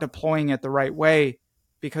 you're not deploying it the right way,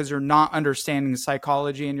 because you're not understanding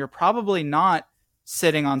psychology, and you're probably not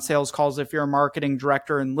sitting on sales calls if you're a marketing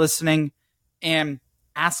director and listening and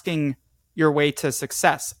asking your way to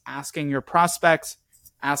success, asking your prospects,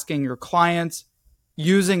 asking your clients,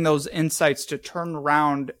 using those insights to turn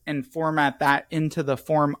around and format that into the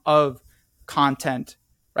form of content.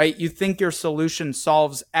 right? You think your solution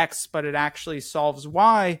solves X, but it actually solves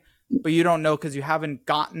Y, but you don't know because you haven't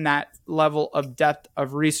gotten that level of depth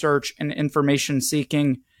of research and information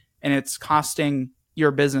seeking, and it's costing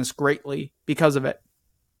your business greatly because of it.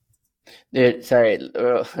 Dude, sorry.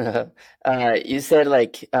 You said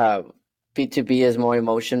like B2B is more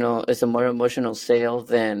emotional. It's a more emotional sale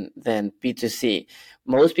than B2C.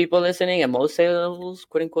 Most people listening and most sales,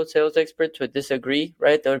 quote unquote, sales experts would disagree,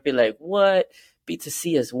 right? They would be like, "What?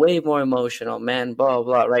 B2C is way more emotional, man." Blah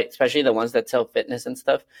blah, right? Especially the ones that sell fitness and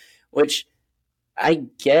stuff, which I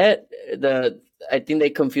get I think they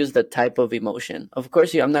confuse the type of emotion. Of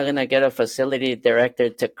course, I'm not gonna get a facility director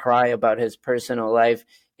to cry about his personal life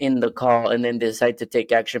in the call and then decide to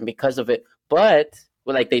take action because of it. But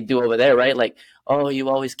well, like they do over there, right? Like, oh, you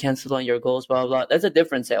always cancel on your goals, blah blah. That's a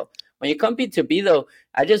different sale. When you come B2B though,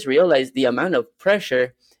 I just realized the amount of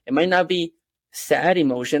pressure. It might not be sad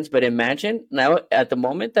emotions, but imagine now at the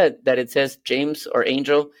moment that it says James or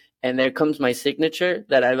Angel, and there comes my signature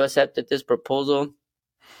that I've accepted this proposal,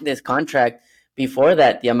 this contract. Before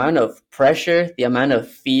that, the amount of pressure, the amount of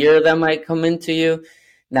fear that might come into you.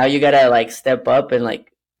 Now you gotta like step up and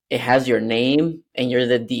like it has your name and you're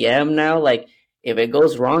the DM now. Like if it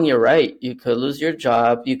goes wrong, you're right. You could lose your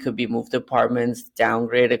job. You could be moved departments,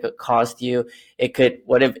 downgrade. It could cost you. It could,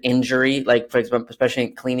 what if injury? Like for example, especially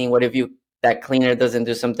in cleaning, what if that cleaner doesn't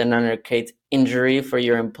do something under Kate's injury for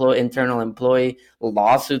your internal employee?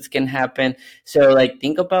 Lawsuits can happen. So like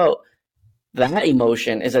think about that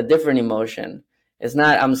emotion is a different emotion. It's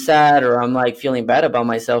not I'm sad or I'm like feeling bad about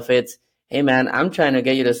myself. It's, hey man, I'm trying to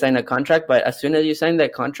get you to sign a contract, but as soon as you sign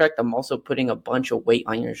that contract, I'm also putting a bunch of weight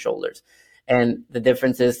on your shoulders. And the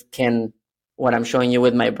difference is, can what I'm showing you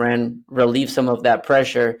with my brand relieve some of that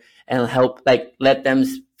pressure and help like let them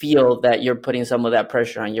feel that you're putting some of that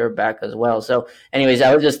pressure on your back as well. So anyways,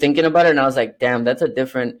 I was just thinking about it and I was like, damn, that's a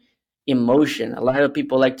different emotion. A lot of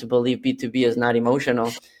people like to believe B2B is not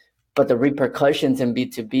emotional. But the repercussions in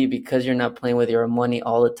B2B, because you're not playing with your own money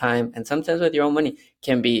all the time, and sometimes with your own money,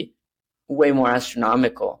 can be way more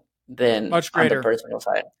astronomical than much greater on the personal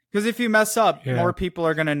side. Because if you mess up, more people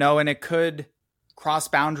are going to know, and it could cross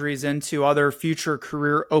boundaries into other future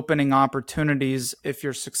career opening opportunities if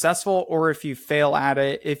you're successful or if you fail at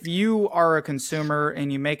it. If you are a consumer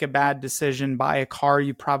and you make a bad decision, buy a car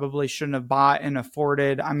you probably shouldn't have bought and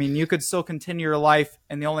afforded, I mean, you could still continue your life,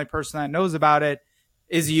 and the only person that knows about it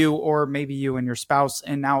is you, or maybe you and your spouse.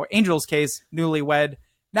 And now Angel's case, newlywed,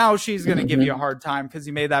 now she's going to give you a hard time because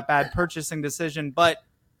you made that bad purchasing decision. But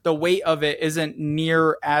the weight of it isn't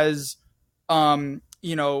near as,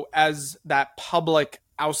 as that public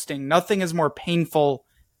ousting. Nothing is more painful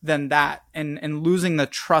than that, and losing the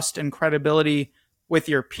trust and credibility with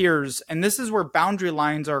your peers. And this is where boundary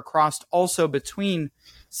lines are crossed also between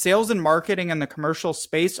sales and marketing and the commercial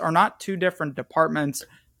space are not two different departments.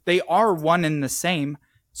 They are one and the same.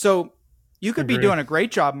 So you could be doing a great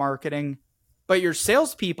job marketing, but your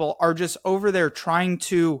salespeople are just over there trying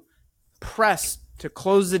to press to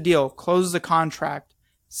close the deal, close the contract,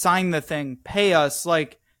 sign the thing, pay us.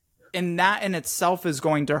 Like, and that in itself is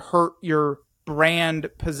going to hurt your brand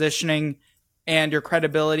positioning and your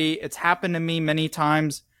credibility. It's happened to me many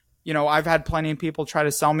times. I've had plenty of people try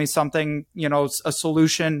to sell me something, a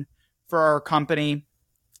solution for our company.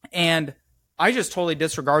 And I just totally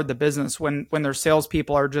disregard the business when their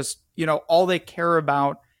salespeople are just, all they care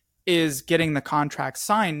about is getting the contract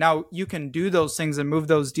signed. Now, you can do those things and move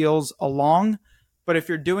those deals along, but if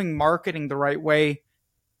you're doing marketing the right way,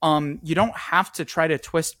 you don't have to try to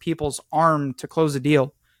twist people's arm to close a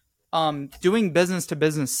deal. Doing business to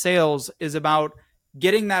business sales is about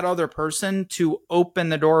getting that other person to open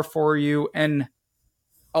the door for you and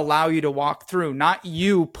allow you to walk through, not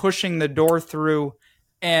you pushing the door through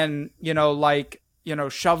and,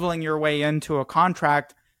 shoveling your way into a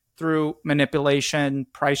contract through manipulation,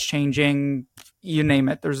 price changing, you name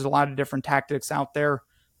it. There's a lot of different tactics out there,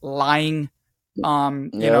 lying,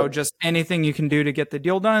 just anything you can do to get the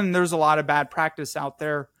deal done. And there's a lot of bad practice out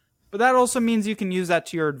there, but that also means you can use that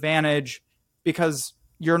to your advantage because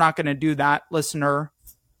you're not going to do that, listener.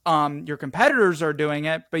 Your competitors are doing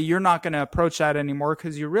it, but you're not going to approach that anymore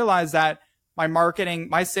because you realize that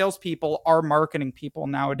my salespeople are marketing people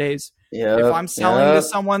nowadays. If I'm selling to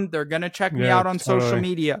someone, they're going to check me out on social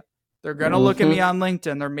media. They're going to look at me on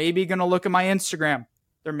LinkedIn. They're maybe going to look at my Instagram.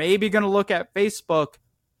 They're maybe going to look at Facebook,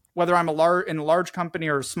 whether I'm in a large company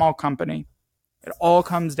or a small company. It all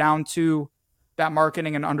comes down to that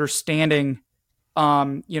marketing and understanding,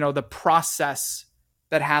 the process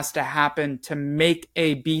that has to happen to make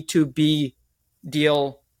a B2B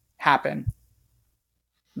deal happen.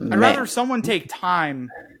 I'd rather someone take time,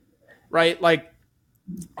 right? Like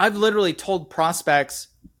I've literally told prospects,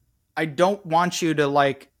 I don't want you to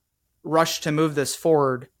like rush to move this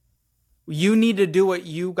forward. You need to do what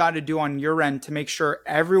you got to do on your end to make sure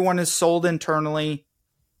everyone is sold internally,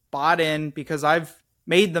 bought in, because I've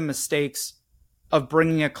made the mistakes of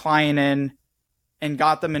bringing a client in and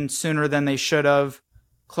got them in sooner than they should have,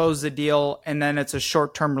 closed the deal, and then it's a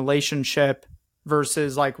short-term relationship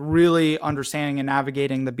versus like really understanding and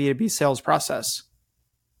navigating the B2B sales process.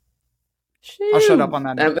 I'll shut up on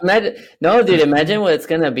that. Imagine what it's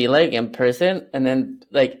going to be like in person. And then,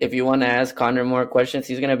 like, if you want to ask Connor more questions,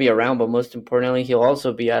 he's going to be around. But most importantly, he'll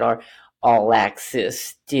also be at our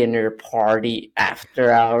all-access dinner party after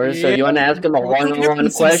hours. Yeah. So you want to ask him a one-on-one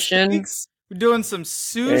question? We're doing some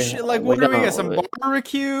sushi. Yeah, like, what are we going to get? Some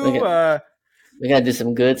barbecue? We got to do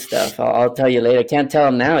some good stuff. I'll tell you later. Can't tell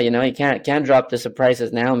him now. You know, you can't drop the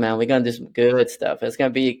surprises now, man. We're going to do some good stuff. It's going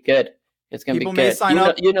to be good. It's going to be good.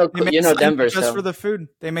 You know Denver. Just for the food.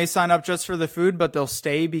 They may sign up just for the food, but they'll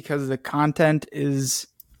stay because the content is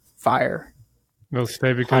fire. They'll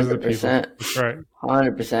stay because 100%. Of the people. That's right.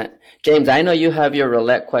 100%. James, I know you have your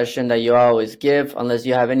roulette question that you always give, unless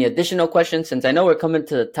you have any additional questions. Since I know we're coming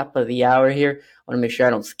to the top of the hour here, I want to make sure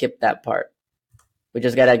I don't skip that part. We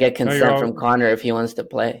just got to get consent from Connor if he wants to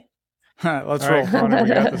play. Let's roll. Right, Connor,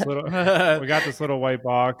 we got this little white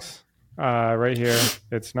box. Right here.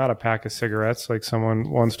 It's not a pack of cigarettes like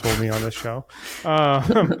someone once told me on this show.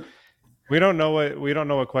 We don't know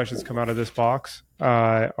what questions come out of this box.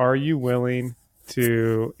 Are you willing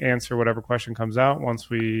to answer whatever question comes out? Once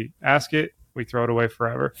we ask it, we throw it away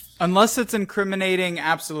forever. Unless it's incriminating,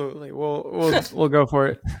 absolutely. We'll go for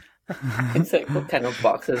it. It's like, what kind of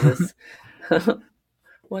box is this?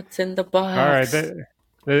 What's in the box? All right,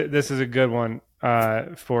 this is a good one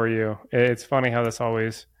for you. It's funny how this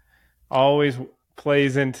always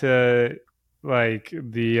plays into like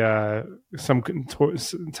the some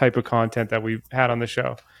type of content that we've had on the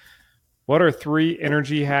show. What are 3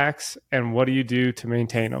 energy hacks and what do you do to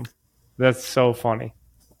maintain them? That's so funny.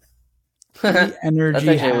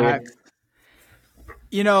 Energy hacks.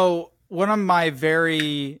 You know, one of my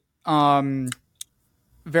very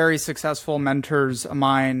successful mentors of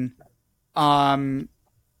mine, one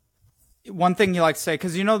thing you like to say,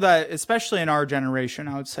 because you know that, especially in our generation,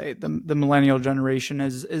 I would say the millennial generation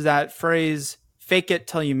is that phrase, fake it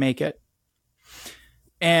till you make it.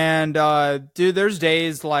 And dude, there's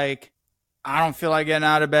days like, I don't feel like getting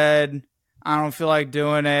out of bed. I don't feel like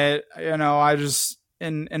doing it. You know, I just,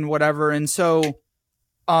 and whatever. And so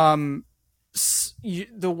the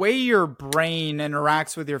way your brain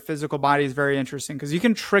interacts with your physical body is very interesting, because you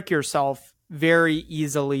can trick yourself very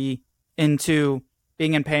easily into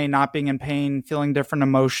being in pain, not being in pain, feeling different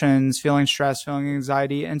emotions, feeling stress, feeling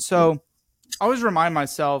anxiety. And so I always remind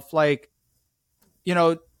myself, like, you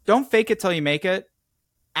know, don't fake it till you make it.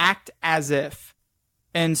 Act as if.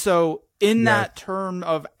 And so in that term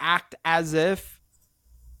of act as if,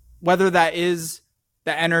 whether that is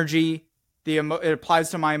the energy, it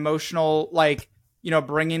applies to my emotional, like, you know,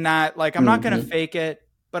 bringing that, like, I'm not going to fake it,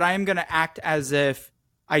 but I am going to act as if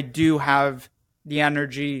I do have the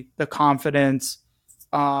energy, the confidence.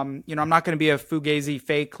 You know, I'm not going to be a fugazi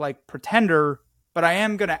fake, like, pretender, but I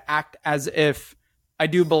am going to act as if I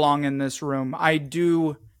do belong in this room. I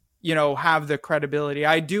do, you know, have the credibility.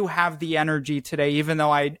 I do have the energy today, even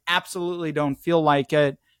though I absolutely don't feel like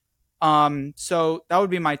it. So that would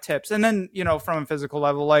be my tips. And then, you know, from a physical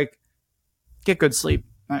level, like, get good sleep,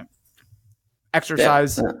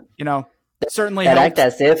 exercise, you know, certainly that helps. Act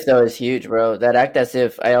as if though is huge, bro. That act as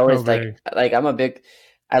if, I always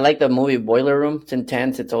I like the movie Boiler Room. It's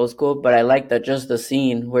intense, it's old school, but I like just the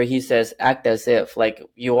scene where he says act as if, like,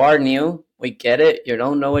 you are new, we get it, you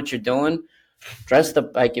don't know what you're doing, dress the,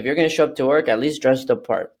 like, if you're going to show up to work, at least dress the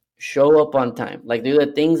part, show up on time, like, do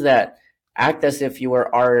the things that act as if you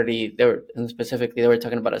were already there. And specifically they were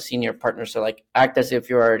talking about a senior partner, so like act as if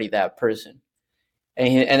you're already that person.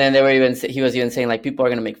 And then he was even saying, like, people are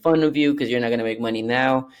going to make fun of you because you're not going to make money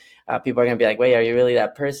now. People are going to be like, wait, are you really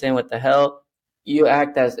that person? What the hell? You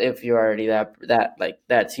act as if you're already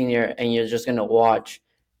that senior, and you're just going to watch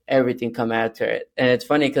everything come after it. And it's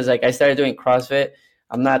funny because, like, I started doing CrossFit.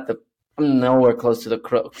 I'm nowhere close to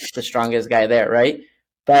the strongest guy there, right?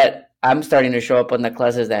 But I'm starting to show up on the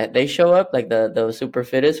classes that they show up, like the super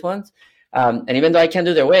fittest ones. And even though I can't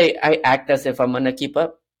do their weight, I act as if I'm going to keep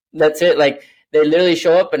up. That's it. Like, they literally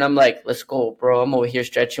show up and I'm like, let's go, bro. I'm over here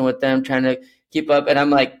stretching with them, trying to keep up. And I'm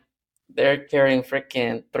like, they're carrying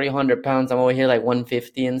freaking 300 pounds. I'm over here like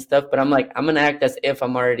 150 and stuff. But I'm like, I'm going to act as if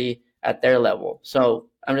I'm already at their level. So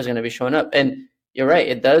I'm just going to be showing up. And you're right.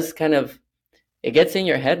 It does it gets in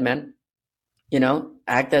your head, man.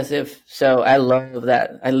 act as if. So I love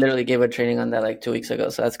that. I literally gave a training on that like 2 weeks ago.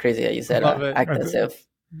 So that's crazy that you said act as if.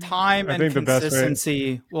 Time and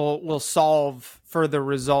consistency will solve for the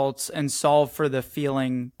results and solve for the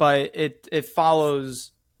feeling, but it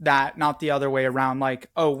follows that, not the other way around. Like,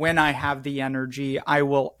 oh, when I have the energy, I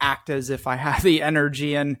will act as if I have the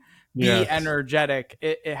energy and be energetic.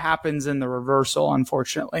 It happens in the reversal,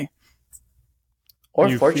 unfortunately. Or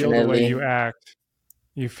you fortunately, feel the way you act.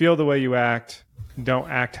 You feel the way you act. Don't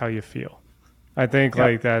act how you feel. I think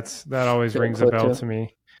that always rings a bell to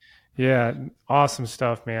me. Yeah, awesome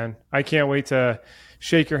stuff, man. I can't wait to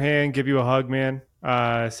shake your hand, give you a hug, man.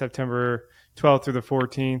 September 12th through the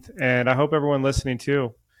 14th, and I hope everyone listening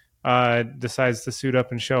too decides to suit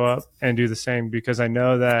up and show up and do the same, because I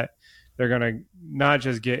know that they're going to not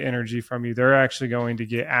just get energy from you, they're actually going to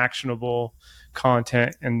get actionable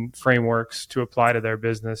content and frameworks to apply to their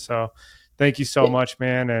business. So thank you so much,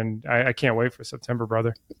 man. And I can't wait for September,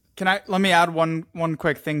 brother. Let me add one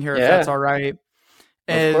quick thing here, if that's all right.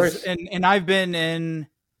 Of course. And I've been in,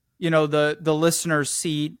 the listener's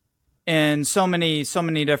seat in so many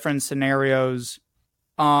different scenarios.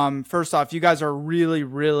 First off, you guys are really,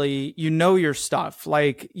 really, your stuff.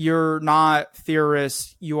 Like, you're not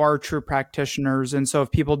theorists, you are true practitioners. And so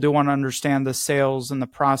if people do want to understand the sales and the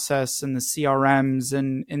process and the CRMs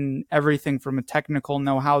and everything from a technical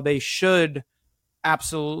know-how, they should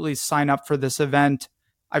absolutely sign up for this event.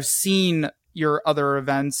 I've seen your other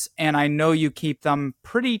events, and I know you keep them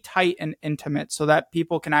pretty tight and intimate so that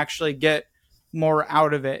people can actually get more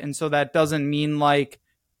out of it. And so that doesn't mean like,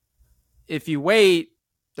 if you wait,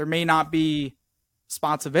 there may not be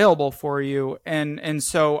spots available for you. And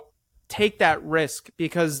so take that risk,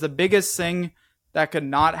 because the biggest thing that could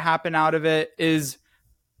not happen out of it is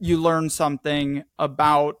you learn something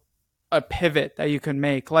about a pivot that you can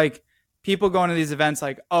make. Like, people go into these events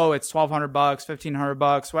like, oh, it's $1,200,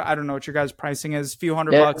 $1,500. I don't know what your guys' pricing is. A few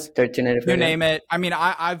 $100, $1,395. You name it. I mean,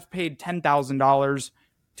 I've paid $10,000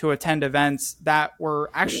 to attend events that were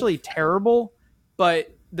actually terrible,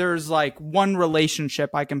 but there's like one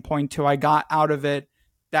relationship I can point to I got out of it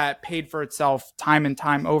that paid for itself time and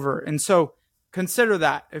time over. And so consider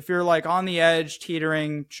that. If you're like on the edge,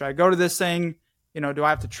 teetering, should I go to this thing? Do I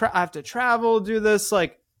have to travel, do this?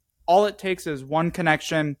 Like, all it takes is one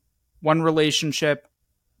connection, one relationship,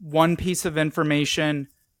 one piece of information,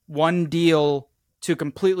 one deal to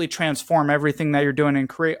completely transform everything that you're doing and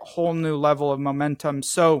create a whole new level of momentum.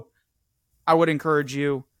 So I would encourage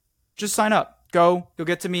you, just sign up. Go. You'll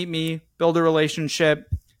get to meet me, build a relationship,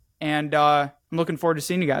 and I'm looking forward to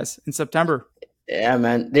seeing you guys in September. Yeah,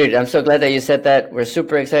 man. Dude, I'm so glad that you said that. We're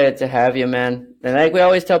super excited to have you, man. And like we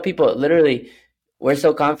always tell people, literally, we're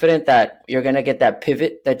so confident that you're going to get that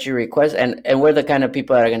pivot that you request, and we're the kind of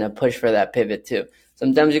people that are going to push for that pivot too.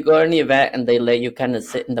 Sometimes you go to an event and they let you kind of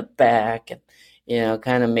sit in the back and,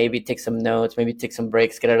 kind of maybe take some notes, maybe take some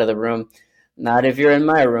breaks, get out of the room. Not if you're in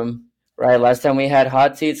my room. Right, last time we had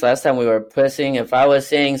hot seats, last time we were pushing. If I was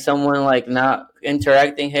seeing someone like not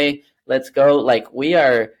interacting, hey, let's go. Like,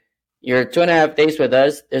 you're 2.5 days with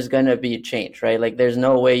us, there's going to be change, right? Like, there's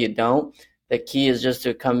no way you don't. The key is just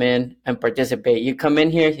to come in and participate. You come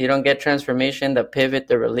in here, you don't get transformation, the pivot,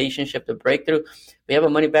 the relationship, the breakthrough. We have a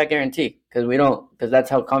money back guarantee because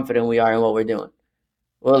that's how confident we are in what we're doing.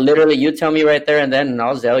 Well, literally, you tell me right there and then, and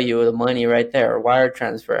I'll Zelle you the money right there, or wire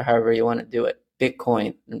transfer, however you want to do it.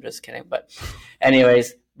 Bitcoin. I'm just kidding. But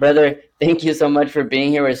anyways, brother, thank you so much for being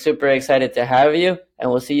here. We're super excited to have you. And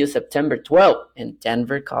we'll see you September 12th in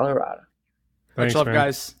Denver, Colorado. Much love,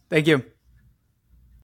 guys. Thank you.